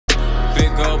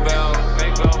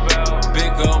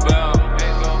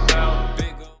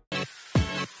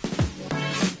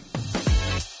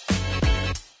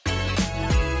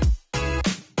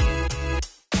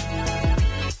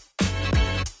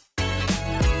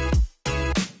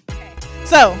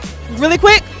So, really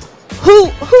quick, who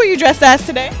are you dressed as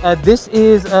today? This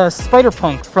is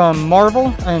Spider-Punk from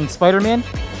Marvel and Spider-Man.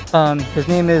 His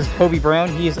name is Hobie Brown.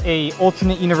 He is a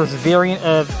alternate universe variant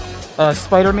of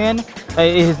Spider-Man.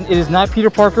 It is not Peter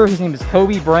Parker. His name is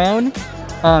Hobie Brown,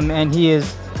 and he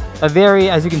is a very,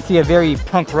 as you can see, a very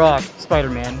punk rock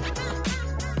Spider-Man.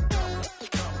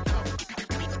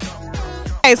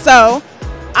 Okay, so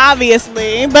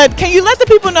obviously, but can you let the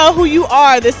people know who you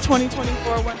are this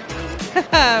 2024 WonderCon?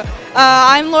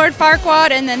 I'm Lord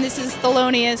Farquaad, and then this is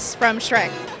Thelonious from Shrek.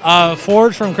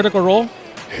 Forge from Critical Role.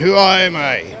 Who am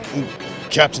I?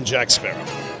 Captain Jack Sparrow.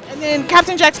 And then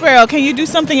Captain Jack Sparrow, can you do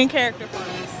something in character for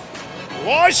us?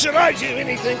 Why should I do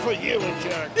anything for you in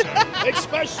character?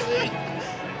 Especially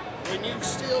when you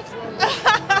steal from me.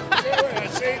 I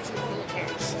saved you from the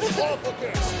curse. It's awful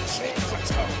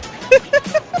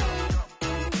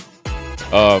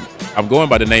curse. I'm going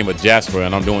by the name of Jasper,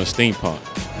 and I'm doing steampunk.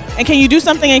 And can you do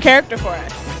something in character for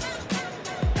us?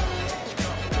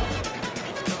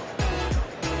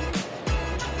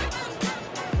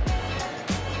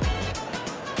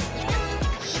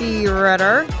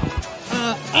 Shredder.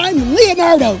 I'm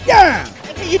Leonardo. Yeah.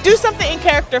 And can you do something in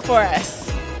character for us?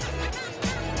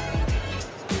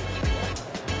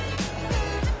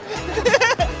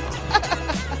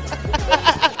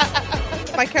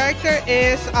 My character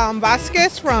is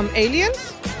Vasquez from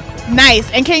Aliens. Nice.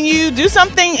 And can you do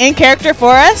something in character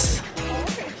for us?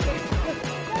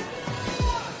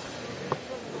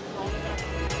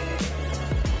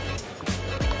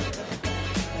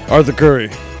 Arthur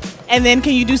Curry. And then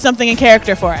can you do something in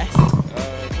character for us?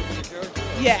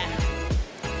 Yeah.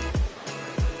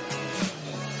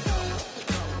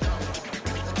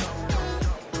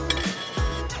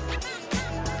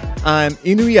 I'm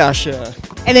Inuyasha.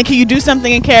 And then can you do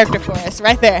something in character for us?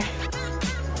 Right there.